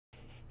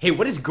Hey,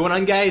 what is going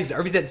on guys?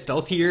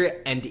 RvzStealth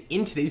here, and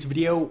in today's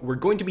video, we're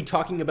going to be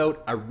talking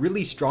about a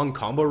really strong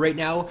combo right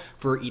now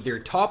for either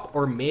top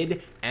or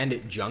mid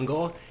and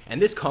jungle,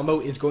 and this combo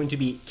is going to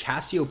be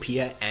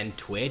Cassiopeia and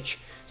Twitch.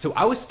 So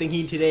I was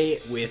thinking today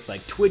with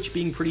like Twitch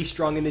being pretty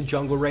strong in the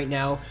jungle right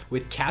now,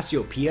 with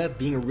Cassiopeia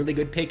being a really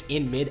good pick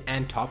in mid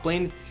and top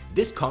lane,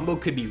 this combo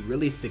could be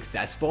really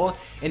successful.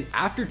 And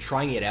after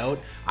trying it out,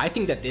 I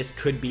think that this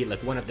could be like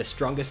one of the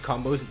strongest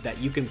combos that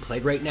you can play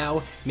right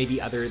now, maybe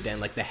other than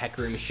like the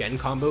Hecarim Shen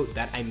combo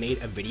that I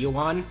made a video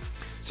on.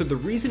 So the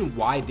reason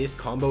why this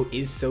combo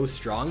is so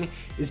strong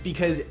is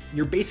because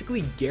you're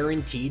basically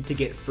guaranteed to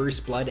get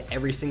first blood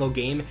every single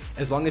game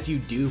as long as you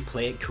do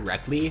play it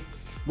correctly.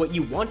 What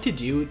you want to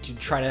do to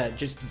try to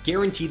just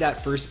guarantee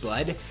that first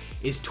blood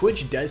is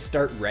Twitch does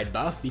start red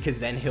buff, because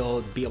then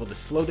he'll be able to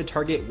slow the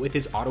target with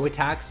his auto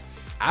attacks.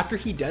 After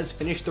he does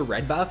finish the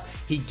red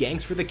buff, he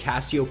ganks for the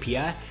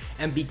Cassiopeia,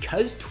 and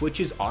because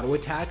Twitch's auto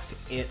attacks,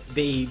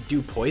 they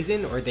do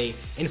poison, or they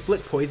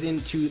inflict poison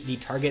to the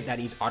target that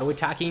he's auto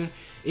attacking,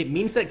 it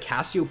means that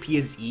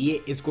Cassiopeia's E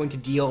is going to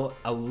deal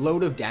a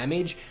load of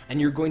damage,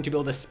 and you're going to be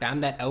able to spam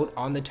that out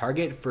on the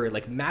target for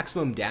like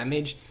maximum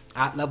damage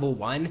at level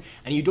 1,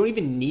 and you don't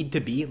even need to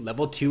be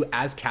level 2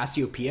 as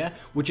Cassiopeia,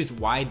 which is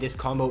why this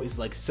combo is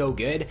like so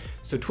good.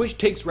 So Twitch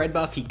takes red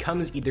buff, he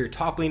comes either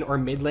top lane or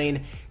mid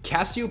lane,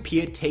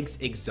 Cassiopeia takes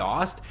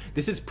exhaust.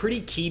 This is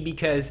pretty key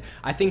because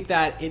I think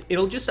that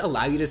it'll just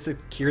allow you to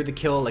secure the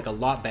kill like a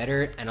lot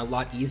better and a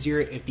lot easier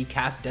if the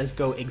cast does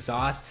go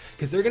exhaust,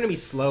 because they're going to be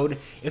slowed.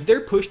 If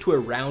they're pushed to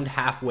around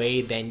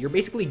halfway, then you're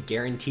basically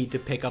guaranteed to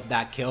pick up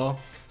that kill.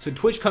 So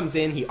Twitch comes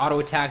in, he auto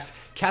attacks,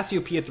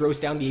 Cassiopeia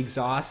throws down the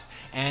exhaust,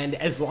 and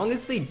as long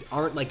as they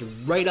aren't like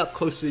right up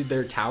close to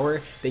their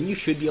tower, then you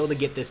should be able to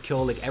get this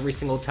kill like every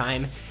single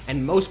time,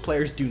 and most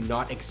players do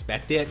not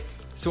expect it.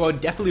 So I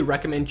would definitely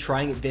recommend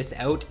trying this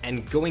out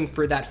and going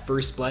for that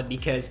first blood,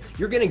 because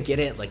you're gonna get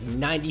it like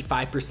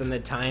 95% of the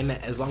time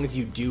as long as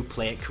you do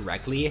play it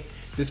correctly.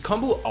 This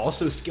combo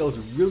also scales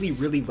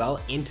really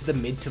well into the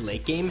mid to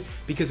late game,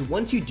 because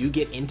once you do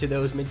get into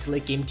those mid to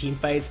late game team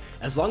fights,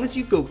 as long as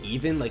you go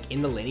even like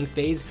in the laning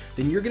phase,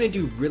 then you're gonna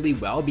do really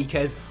well,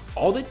 because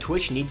all that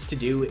Twitch needs to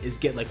do is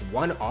get like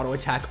one auto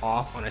attack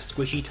off on a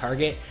squishy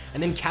target,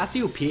 and then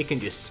Cassiopeia can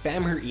just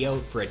spam her E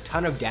out for a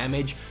ton of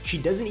damage. She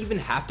doesn't even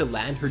have to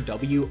land her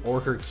W or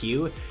her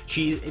Q.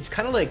 It's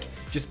kind of like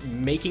just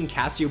making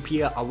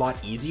Cassiopeia a lot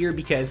easier,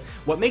 because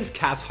what makes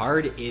Cass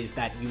hard is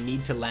that you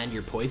need to land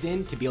your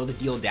poison to be able to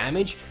deal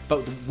damage,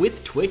 but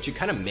with Twitch it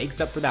kind of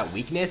makes up for that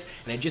weakness,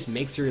 and it just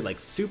makes her like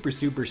super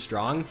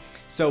strong.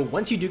 So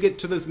once you do get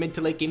to those mid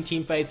to late game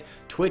team fights,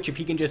 Twitch, if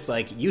he can just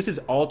like use his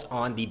ult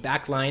on the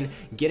back line,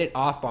 get it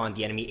off on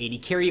the enemy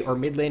AD carry or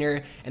mid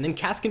laner, and then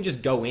Cass can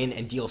just go in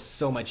and deal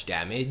so much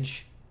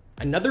damage.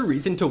 Another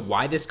reason to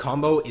why this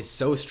combo is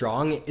so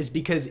strong is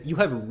because you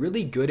have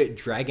really good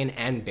Dragon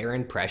and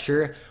Baron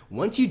pressure.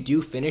 Once you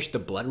do finish the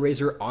Blood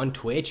Razor on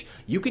Twitch,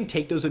 you can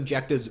take those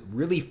objectives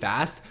really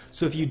fast.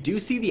 So if you do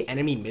see the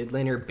enemy mid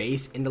laner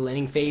base in the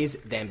laning phase,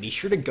 then be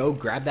sure to go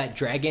grab that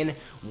Dragon.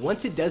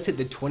 Once it does hit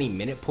the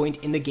 20-minute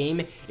point in the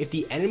game, if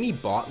the enemy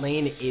bot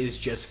lane is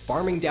just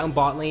farming down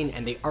bot lane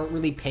and they aren't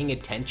really paying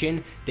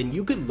attention, then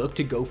you could look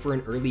to go for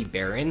an early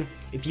Baron.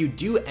 If you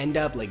do end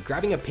up like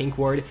grabbing a pink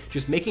ward,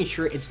 just making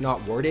sure it's not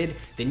warded,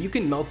 then you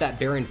can melt that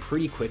Baron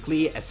pretty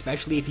quickly,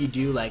 especially if you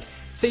do like,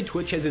 say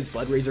Twitch has his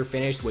Blood Razor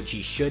finished, which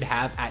he should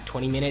have at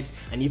 20 minutes,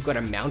 and you've got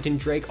a Mountain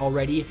Drake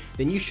already,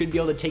 then you should be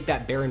able to take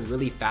that Baron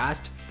really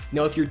fast.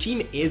 Now if your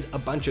team is a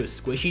bunch of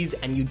squishies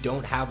and you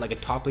don't have like a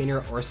top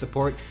laner or a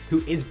support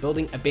who is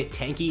building a bit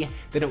tanky,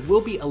 then it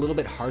will be a little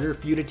bit harder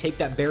for you to take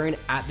that Baron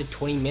at the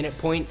 20-minute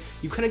point.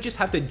 You kind of just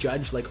have to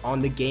judge like on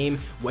the game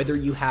whether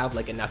you have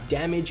like enough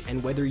damage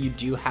and whether you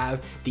do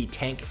have the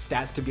tank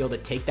stats to be able to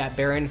take that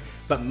Baron.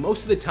 But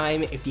most of the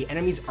time, if the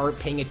enemies aren't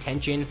paying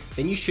attention,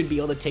 then you should be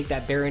able to take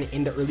that Baron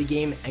in the early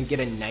game and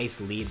get a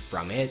nice lead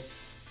from it.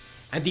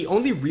 And the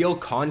only real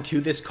con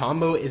to this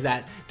combo is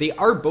that they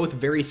are both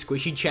very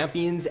squishy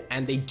champions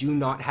and they do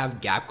not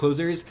have gap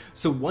closers.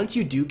 So once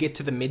you do get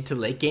to the mid to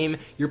late game,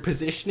 your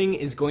positioning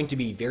is going to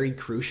be very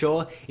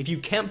crucial. If you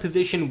can't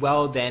position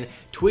well, then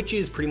Twitch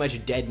is pretty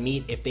much dead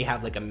meat if they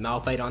have like a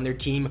Malphite on their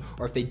team,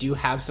 or if they do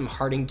have some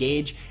hard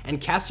engage. And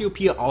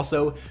Cassiopeia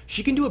also,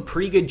 she can do a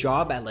pretty good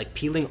job at like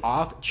peeling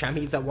off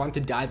champions that want to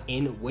dive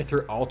in with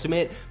her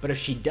ultimate, but if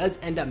she does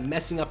end up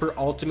messing up her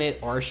ultimate,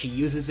 or if she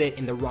uses it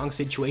in the wrong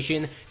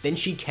situation, then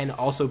she can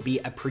also be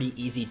a pretty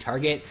easy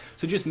target.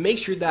 So just make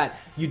sure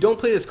that you don't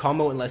play this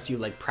combo unless you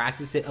like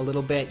practice it a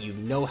little bit, you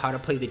know how to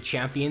play the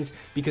champions,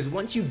 because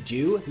once you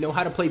do know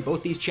how to play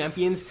both these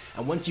champions,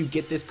 and once you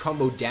get this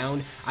combo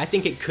down, I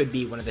think it could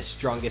be one of the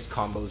strongest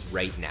combos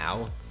right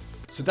now.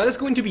 So that is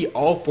going to be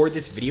all for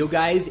this video,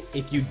 guys.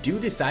 If you do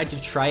decide to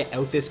try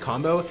out this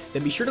combo,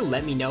 then be sure to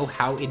let me know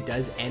how it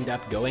does end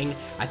up going.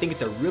 I think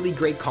it's a really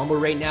great combo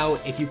right now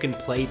if you can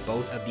play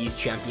both of these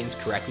champions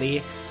correctly.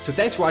 So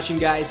thanks for watching,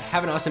 guys.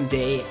 Have an awesome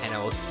day, and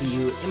I will see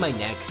you in my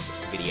next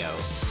video.